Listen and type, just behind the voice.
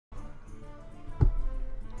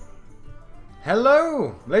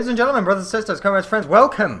Hello, ladies and gentlemen, brothers and sisters, comrades, friends,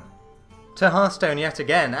 welcome to Hearthstone yet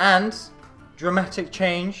again, and dramatic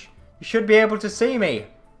change, you should be able to see me.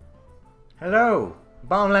 Hello,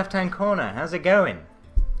 bottom left hand corner, how's it going?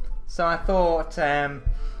 So I thought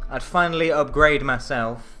I'd finally upgrade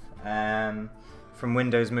myself from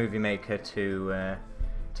Windows Movie Maker to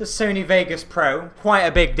Sony Vegas Pro, quite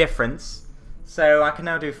a big difference. So I can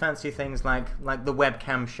now do fancy things like the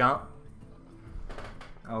webcam shot.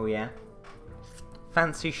 Oh yeah.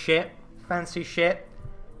 Fancy shit, and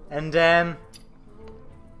I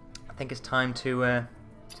think it's time to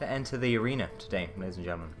enter the arena today, ladies and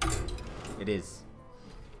gentlemen. It is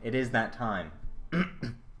that time.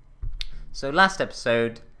 So last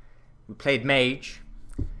episode we played Mage,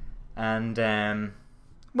 and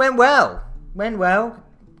went well,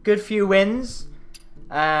 good few wins.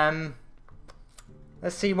 Let's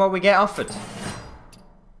see what we get offered.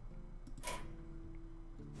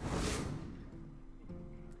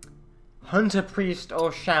 Hunter, Priest,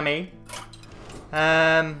 or Chamois.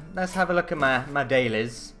 Let's have a look at my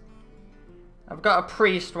dailies. I've got a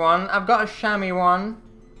Priest one. I've got a Chamois one.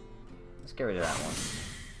 Let's get rid of that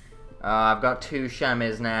one. I've got two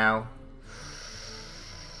Chamois now.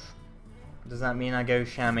 Does that mean I go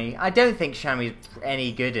Chamois? I don't think Chamois is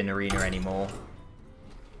any good in Arena anymore.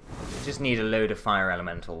 Just need a load of fire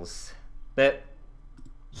elementals. But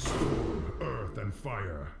Stone, earth, and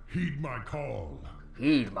fire, heed my call.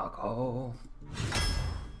 Heed my call.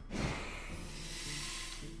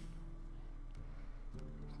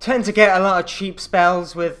 Tend to get a lot of cheap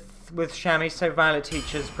spells with Chamois, so Violet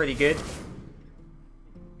Teacher's pretty good.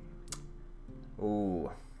 Ooh.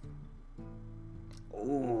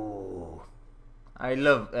 Ooh. I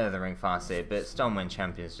love Earthring Farseer, but Stormwind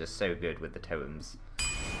Champion's just so good with the totems.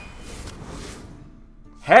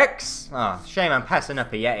 Hex! Oh, shame I'm passing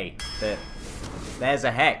up a Yeti, but there's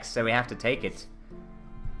a Hex, so we have to take it.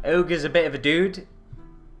 Ogre's a bit of a dude.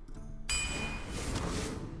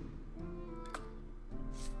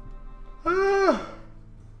 You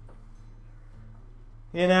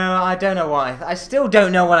know, I don't know what I still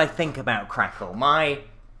don't know what I think about Crackle. My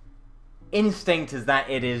instinct is that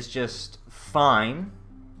it is just fine.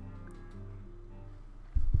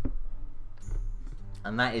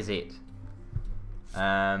 And that is it.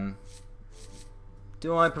 Do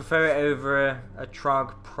I prefer it over a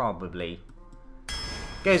Trog? Probably.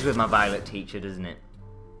 Goes with my Violet Teacher, doesn't it?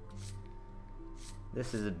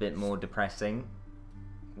 This is a bit more depressing.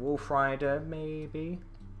 Wolf Rider, maybe?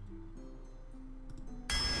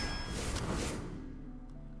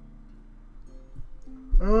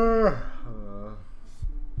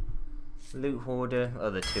 Loot Hoarder,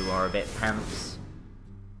 other two are a bit pants.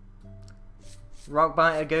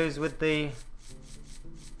 Rockbiter goes with the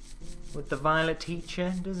Violet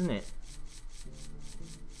Teacher, doesn't it?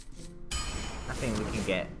 I think we can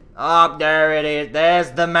get... Oh, there it is.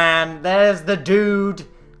 There's the man. There's the dude.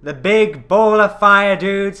 The big ball of fire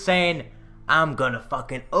dude saying, I'm gonna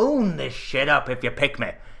fucking own this shit up if you pick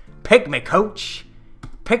me. Pick me, coach.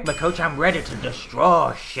 Pick me, coach. I'm ready to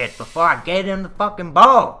destroy shit before I get in the fucking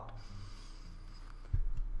ball.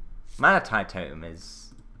 Manatee Totem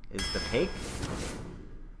is the pick.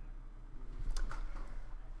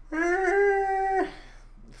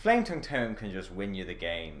 Flametongue Totem can just win you the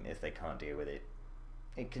game if they can't deal with it.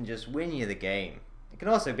 It can just win you the game. It can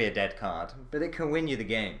also be a dead card, but it can win you the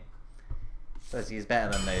game. Plus he's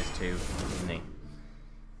better than those two, isn't he?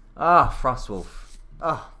 Ah, Frostwolf.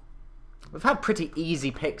 Oh. We've had pretty easy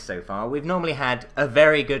picks so far. We've normally had a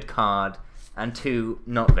very good card and two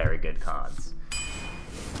not very good cards.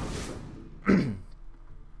 We've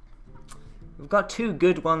got two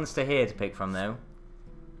good ones to pick from though.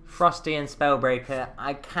 Frosty and Spellbreaker.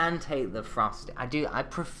 I can take the Frosty. I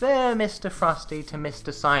prefer Mr. Frosty to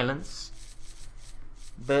Mr. Silence.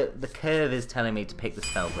 But the curve is telling me to pick the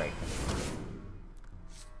Spellbreaker.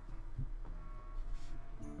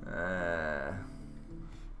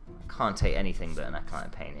 Can't take anything but an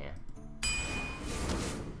Acolyte Pain here.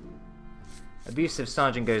 Abusive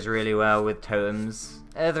Sergeant goes really well with totems.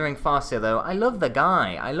 Earthring Farseer though, I love the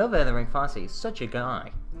guy. I love Earthring Farseer. He's such a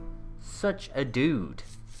guy. Such a dude.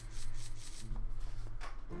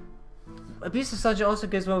 Abusive Sergeant also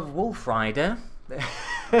goes well with Wolf Rider.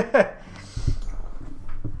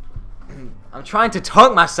 I'm trying to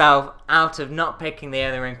talk myself out of not picking the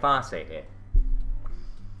Earthring Farseer here.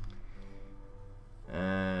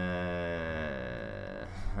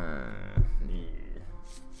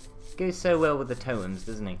 Goes so well with the totems,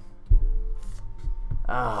 doesn't he?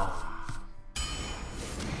 Ah.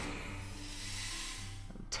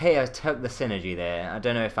 I took the synergy there. I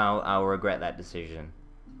don't know if I'll regret that decision.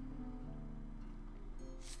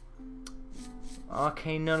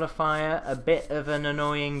 Arcane Nullifier, a bit of an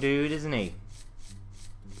annoying dude, isn't he?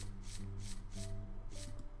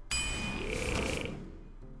 Yeah.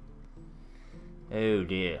 Oh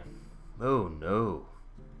dear. Oh no.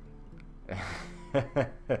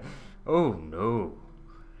 Oh no.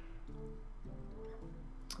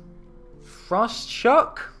 Frost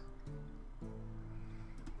Shock?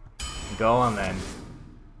 Go on then.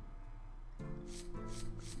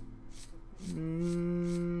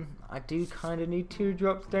 I do kind of need 2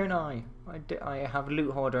 drops, don't I? I have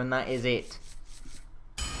Loot Hoarder and that is it.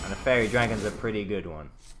 And a Fairy Dragon's a pretty good one.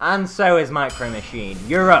 And so is Micro Machine.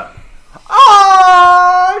 You're up.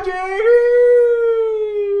 Oh,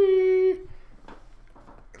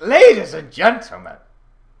 JD! Ladies and gentlemen.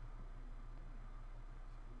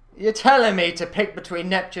 You're telling me to pick between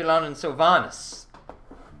Neptulon and Sylvanas.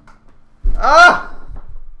 Ah!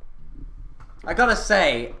 I gotta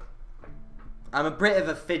say, I'm a bit of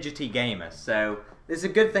a fidgety gamer, so it's a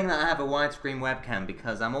good thing that I have a widescreen webcam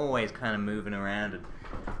because I'm always kind of moving around and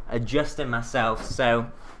adjusting myself,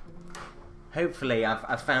 so hopefully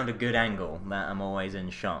I've found a good angle that I'm always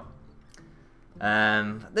in shot.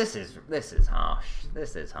 This is harsh.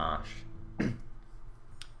 This is harsh.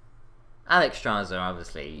 Alex Strasser,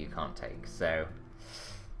 obviously, you can't take, so...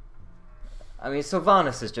 I mean,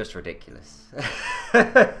 Sylvanas is just ridiculous.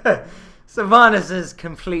 Sylvanas is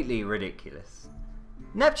completely ridiculous.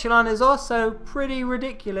 Neptulon is also pretty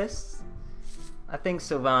ridiculous. I think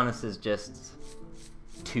Sylvanas is just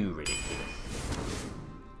too ridiculous.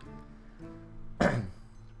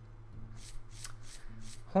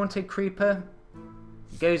 Haunted Creeper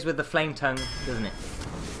goes with the Flame Tongue, doesn't it?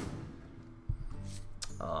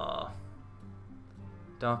 Oh.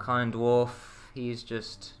 Dark Iron Dwarf, he's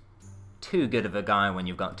just too good of a guy when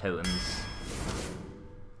you've got totems.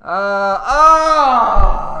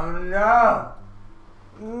 Oh no!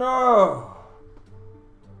 No!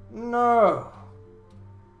 No!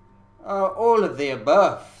 All of the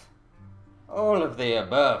above. All of the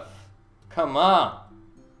above. Come on.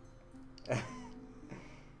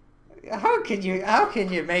 How can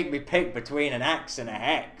you make me pick between an axe and a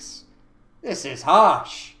hex? This is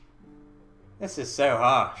harsh. This is so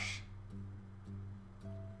harsh.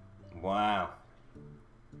 Wow.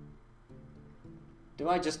 Do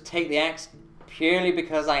I just take the axe purely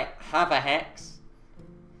because I have a hex?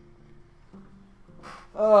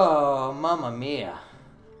 Oh, mamma mia.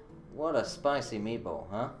 What a spicy meatball,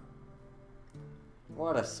 huh?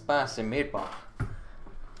 What a spicy meatball.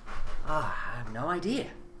 Ah, I have no idea.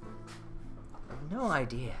 I have no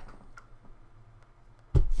idea.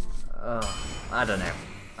 Oh, I don't know.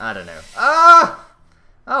 I don't know. Ah!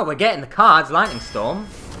 Oh, we're getting the cards. Lightning Storm.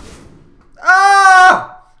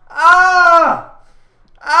 Ah! Ah!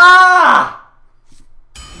 Ah!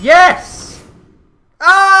 Yes!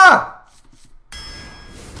 Ah!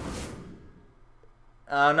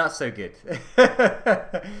 Oh, not so good.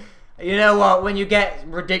 You know what? When you get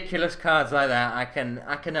ridiculous cards like that, I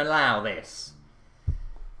can allow this.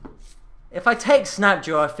 If I take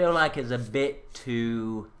Snapjaw, I feel like it's a bit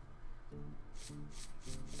too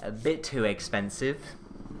expensive.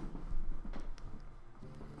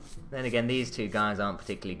 Then again, these two guys aren't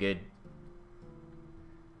particularly good.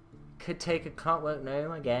 Could take a Clockwork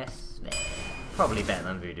Gnome, I guess. Nah, probably better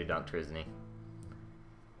than Voodoo Doctor, isn't he?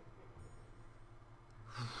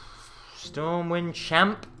 Stormwind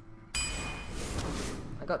Champ.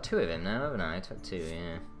 I got 2 of him now, haven't I? I took 2,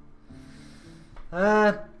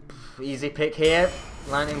 yeah. Easy pick here.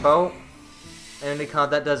 Lightning Bolt. Only card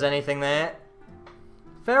that does anything there.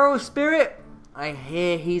 Feral Spirit. I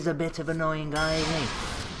hear he's a bit of an annoying guy, isn't he?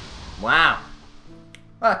 Wow.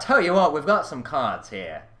 Well, I'll tell you what, we've got some cards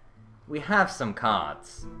here. We have some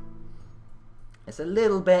cards. It's a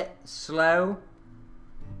little bit slow.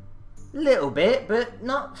 Little bit, but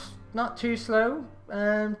not too slow. 2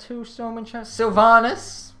 Stormwind Champs.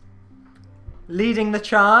 Sylvanas leading the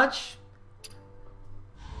charge.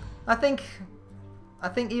 I think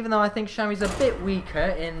even though I think Shami's a bit weaker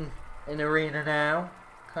in Arena now,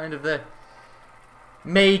 kind of the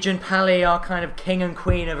Mage and Pally are kind of king and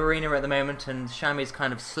queen of Arena at the moment, and Shami's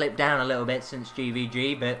kind of slipped down a little bit since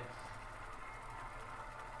GVG, but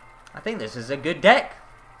I think this is a good deck.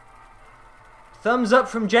 Thumbs up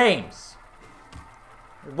from James.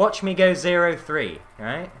 Watch me go 0-3,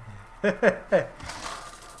 right?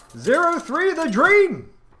 0-3 the dream!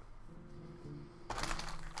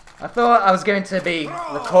 I thought I was going to be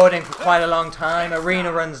recording for quite a long time.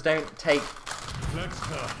 Arena runs don't take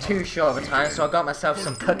too short of a time, so I got myself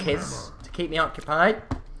some cookies to keep me occupied.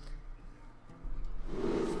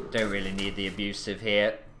 Don't really need the abusive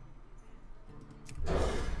here.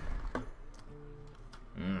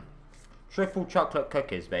 Triple chocolate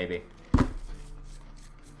cookies, baby.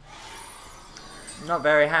 Not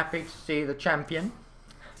very happy to see the champion.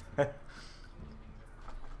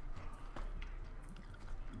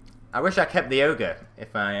 I wish I kept the ogre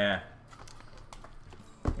if I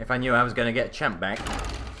knew I was gonna get champ back.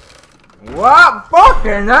 What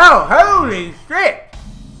fucking hell! Holy shit!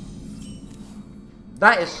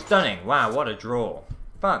 That is stunning. Wow, what a draw.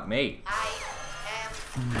 Fuck me. I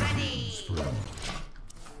am ready.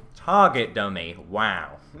 Target dummy.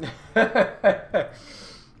 Wow. That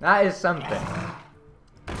is something.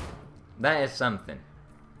 That is something.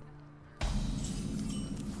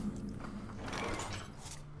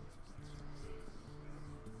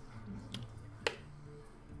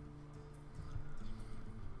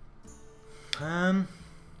 Mind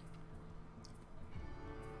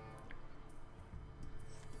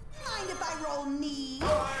if I roll knee?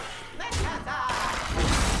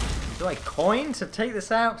 Do I coin to take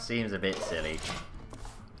this out? Seems a bit silly.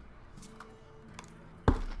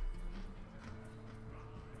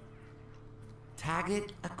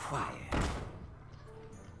 Target acquired.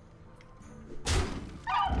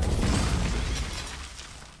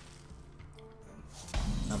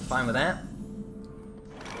 I'm fine with that.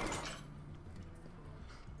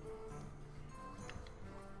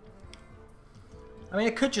 I mean,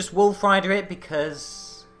 I could just Wolf Rider it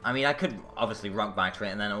because... I mean, I could obviously Rock Biter it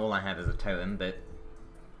and then all I have is a totem, but... I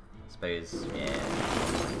suppose, yeah.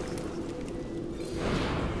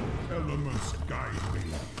 Elements guide me.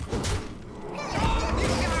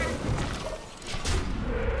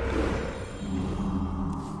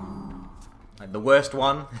 Like the worst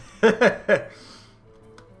one.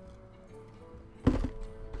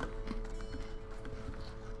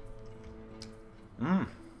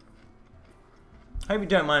 Hope you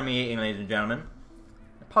don't mind me eating, ladies and gentlemen.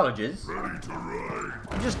 Apologies. Ready to ride.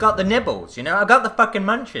 I just got the nibbles, you know? I got the fucking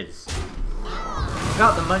munches. I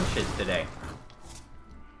got the munches today.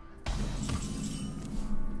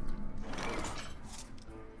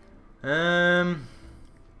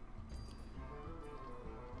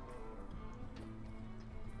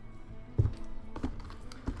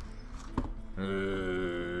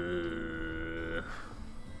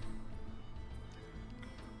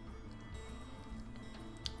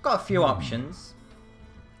 Got a few options.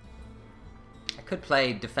 I could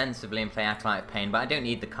play defensively and play Acolyte of Pain, but I don't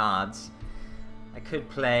need the cards. I could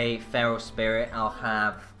play Feral Spirit. I'll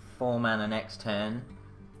have 4 mana next turn.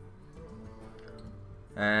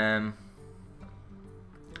 Problem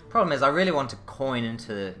is, I really want to coin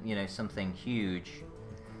into, you know, something huge.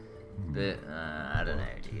 But, I don't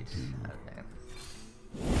know, dude. I don't know.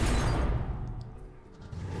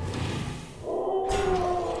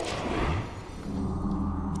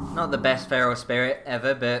 Not the best Feral Spirit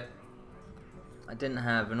ever, but I didn't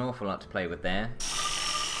have an awful lot to play with there.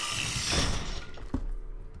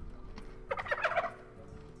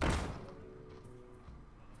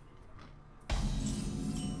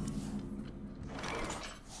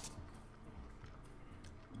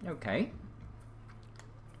 Okay.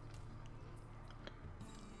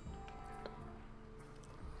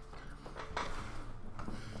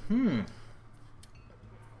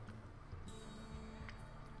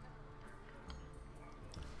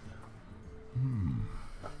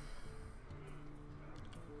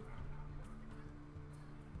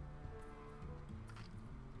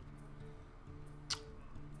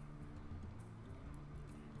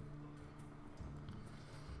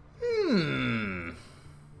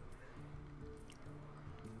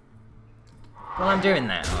 Well, I'm doing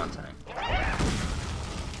that, aren't I?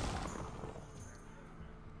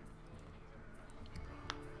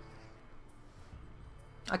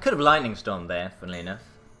 I could have Lightning Storm there, funnily enough.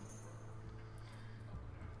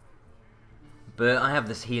 But I have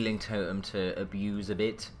this healing totem to abuse a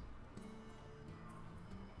bit.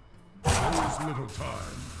 Always little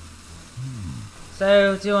time.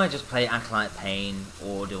 So, do I just play Acolyte Pain,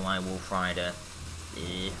 or do I Wolf Rider?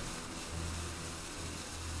 Eh.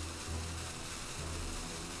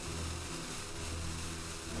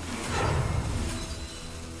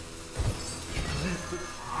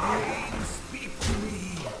 Speak to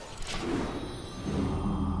me.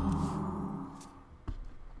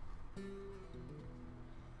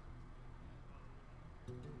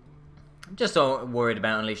 I'm just all worried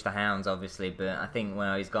about Unleash the Hounds, obviously, but I think,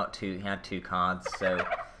 well, he had 2 cards, so...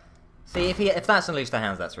 See, if that's Unleash the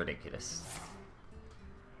Hounds, that's ridiculous.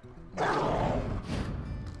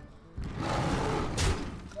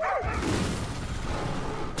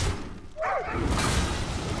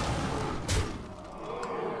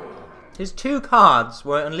 His 2 cards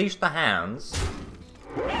were Unleash the Hounds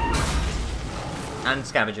and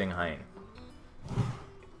Scavenging Hyena.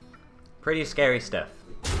 Pretty scary stuff.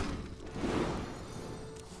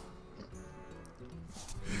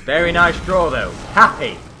 Very nice draw though.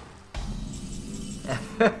 Happy.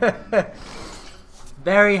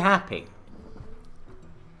 Very happy.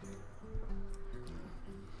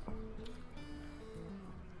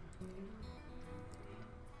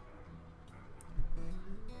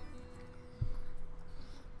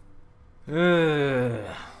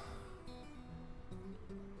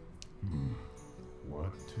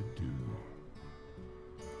 What to do?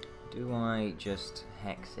 Do I just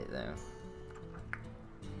hex it though?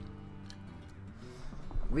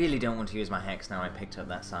 Really don't want to use my hex now I picked up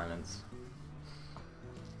that silence.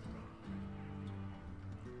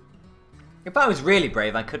 If I was really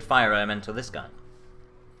brave, I could fire elemental this guy.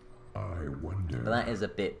 I wonder. But that is a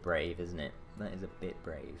bit brave, isn't it? That is a bit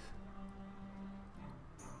brave.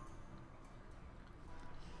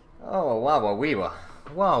 Oh, wow, we were.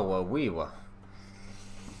 Wow, we were.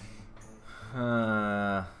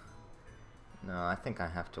 No, I think I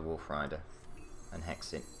have to Wolf Rider and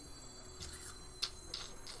hex it.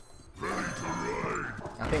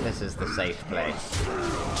 I think this is the safe play.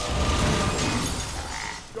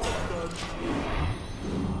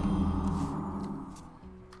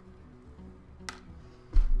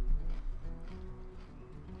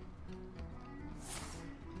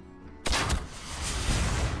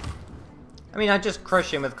 I mean, I just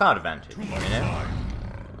crush him with card advantage, you know?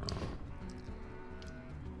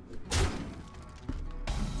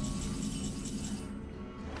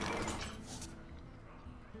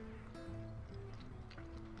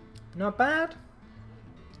 Not bad.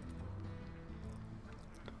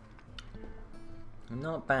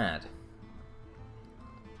 Not bad.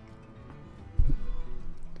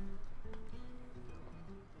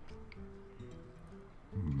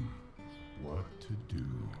 What to do?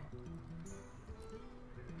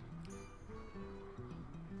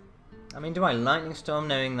 I mean, do I Lightning Storm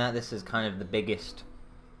knowing that this is kind of the biggest?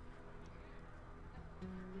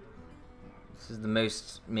 This is the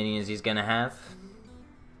most minions he's gonna have.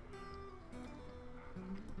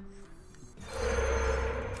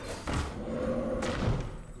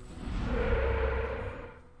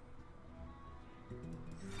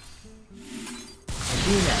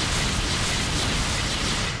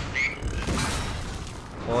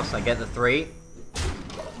 Of course, I get the 3.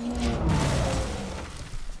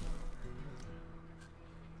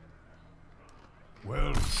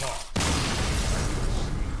 Well fought.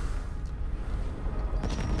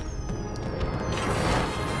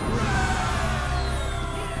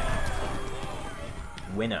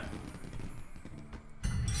 Winner.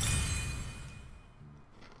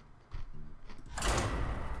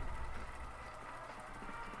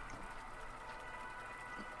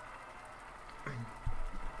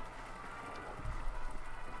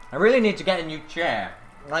 I really need to get a new chair.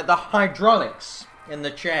 Like, the hydraulics in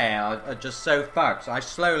the chair are just so fucked. I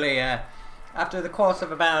slowly, after the course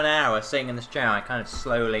of about an hour sitting in this chair, I kind of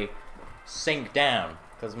slowly sink down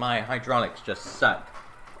because my hydraulics just suck.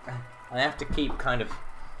 I have to keep kind of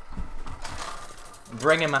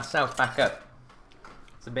bringing myself back up.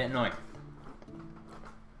 It's a bit annoying.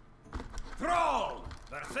 Thrall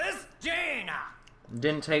versus Jaina.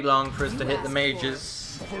 Didn't take long for us to hit the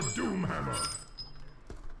mages. For Doomhammer.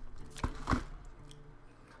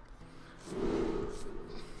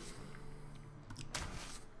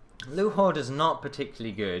 Luhord is not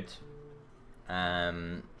particularly good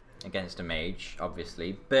against a mage,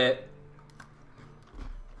 obviously, but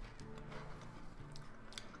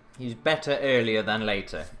he's better earlier than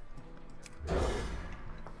later.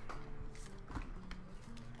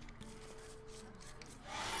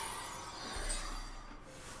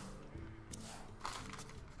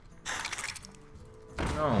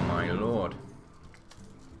 Oh my lord.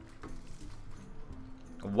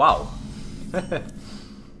 Wow.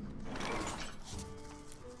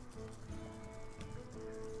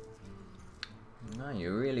 No,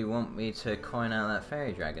 you really want me to coin out that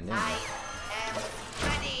fairy dragon, didn't you? I am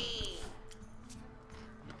ready.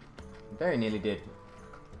 Very nearly did.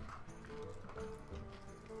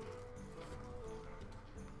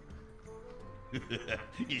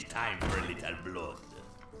 It's time for a little blood.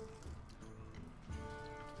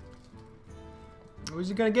 Oh, is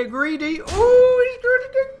he gonna get greedy? Oh, he's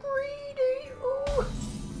gonna get greedy. Oh,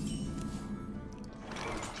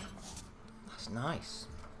 that's nice.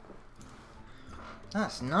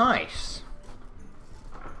 That's nice.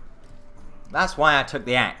 That's why I took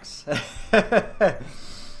the axe.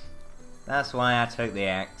 That's why I took the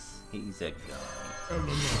axe. He's a guy.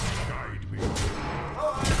 Elements guide me.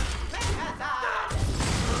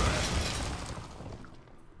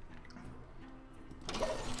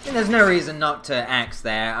 think there's no reason not to axe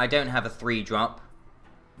there. I don't have a 3-drop.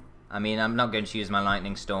 I mean, I'm not going to use my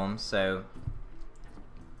lightning storm, so...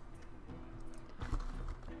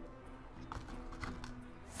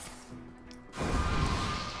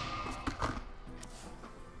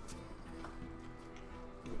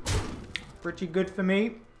 pretty good for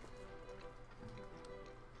me.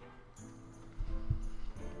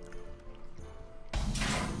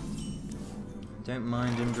 Don't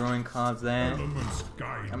mind him drawing cards there.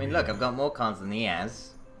 I mean, look, I've got more cards than he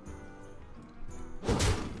has.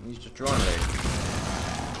 He's just drawing a load.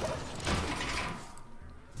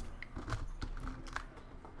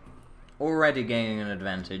 Already gaining an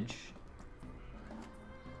advantage.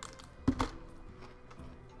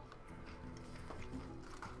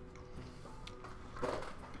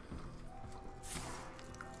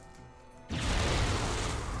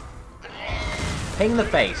 Ping the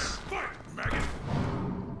face.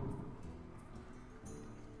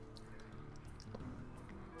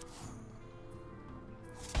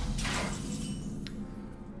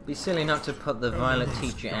 Be silly not to put the Violet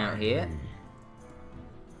Teacher out here.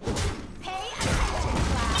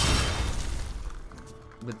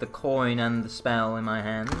 With the coin and the spell in my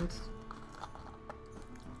hand.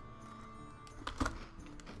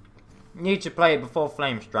 Need to play it before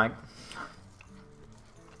Flame Strike.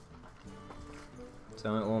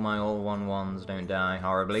 So all my all 1/1s don't die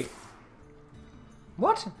horribly.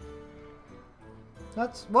 What?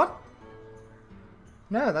 That's what?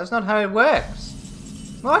 No, that's not how it works.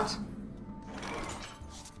 What?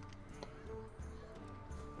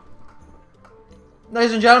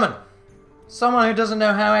 Ladies and gentlemen, someone who doesn't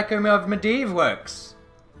know how Echo of Medivh works.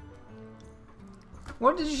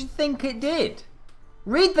 What did you think it did?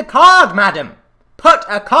 Read the card, madam. Put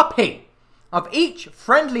a copy of each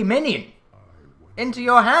friendly minion into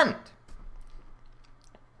your hand.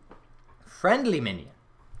 Friendly minion.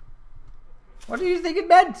 What do you think it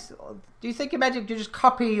meant? Do you think it meant to just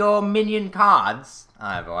copy your minion cards?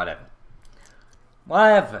 Whatever.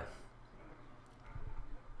 Whatever.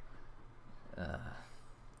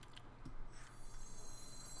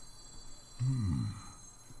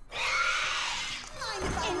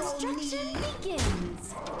 Instruction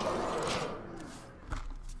begins.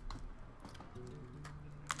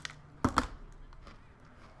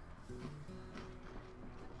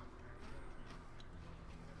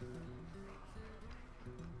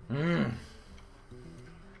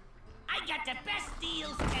 I got the best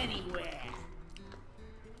deals anywhere.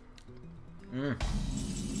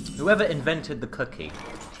 Whoever invented the cookie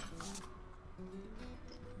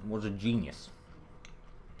was a genius.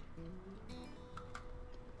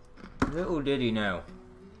 Little did he know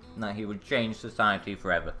that he would change society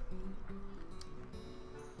forever.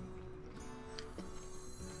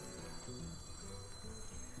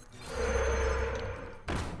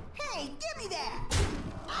 Hey, give me that!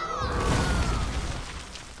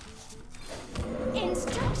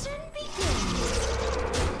 Instruction begins.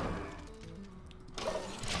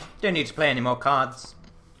 Don't need to play any more cards.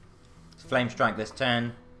 It's Flame Strike this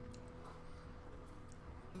turn.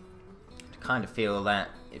 I kind of feel that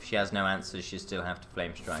if she has no answers, she'll still have to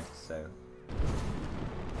Flame Strike, so...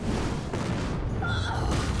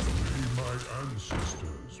 My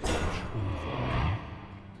ancestors watch over.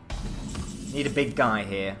 Need a big guy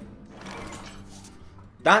here.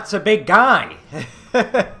 That's a big guy!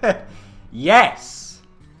 Yes!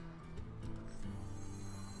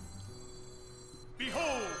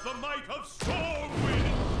 Behold the might of Stormwind!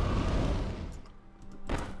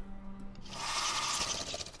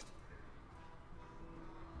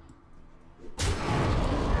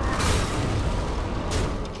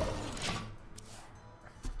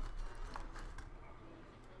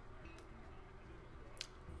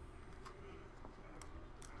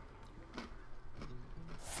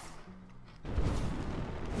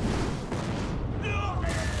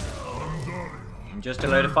 Just a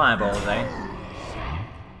load of fireballs, eh?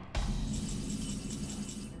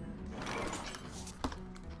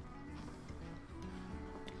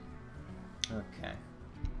 Okay.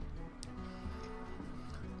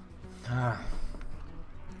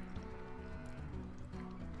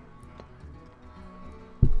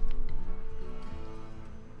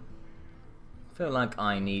 Feel like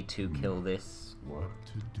I need to kill this. What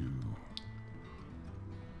to do?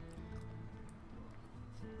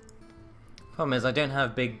 Problem is, I don't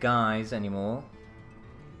have big guys anymore,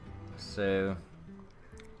 so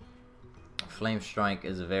Flame Strike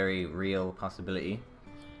is a very real possibility.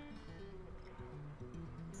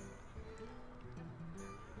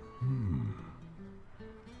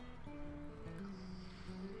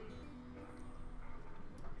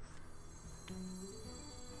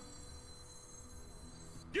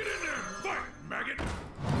 Get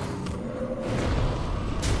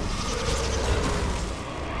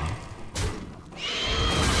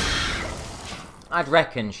I'd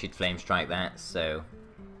reckon she'd flame strike that, so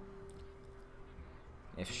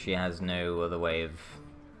if she has no other way of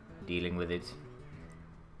dealing with it,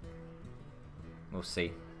 we'll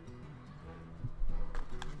see.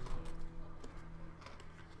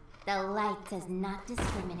 The light does not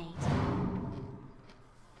discriminate.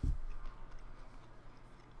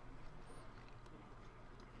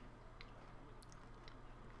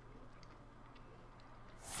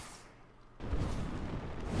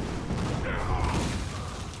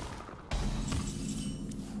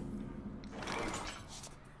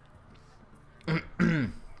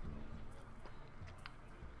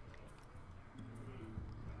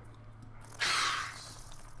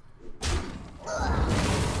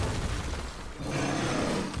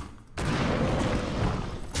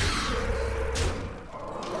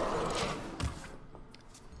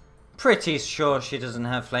 Pretty sure she doesn't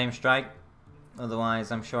have Flame Strike.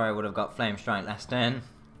 Otherwise, I'm sure I would have got Flame Strike last turn.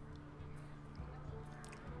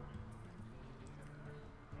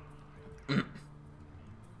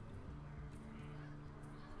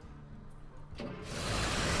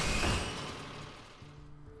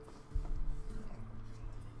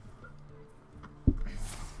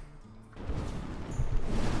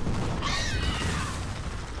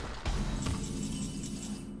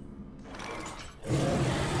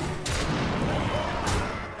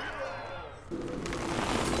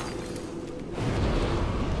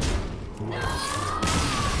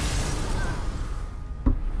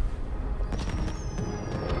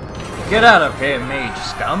 Get out of here, mage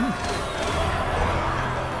scum!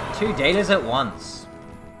 2 dailies at once.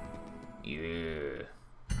 Yeah.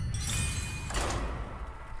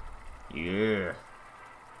 Yeah.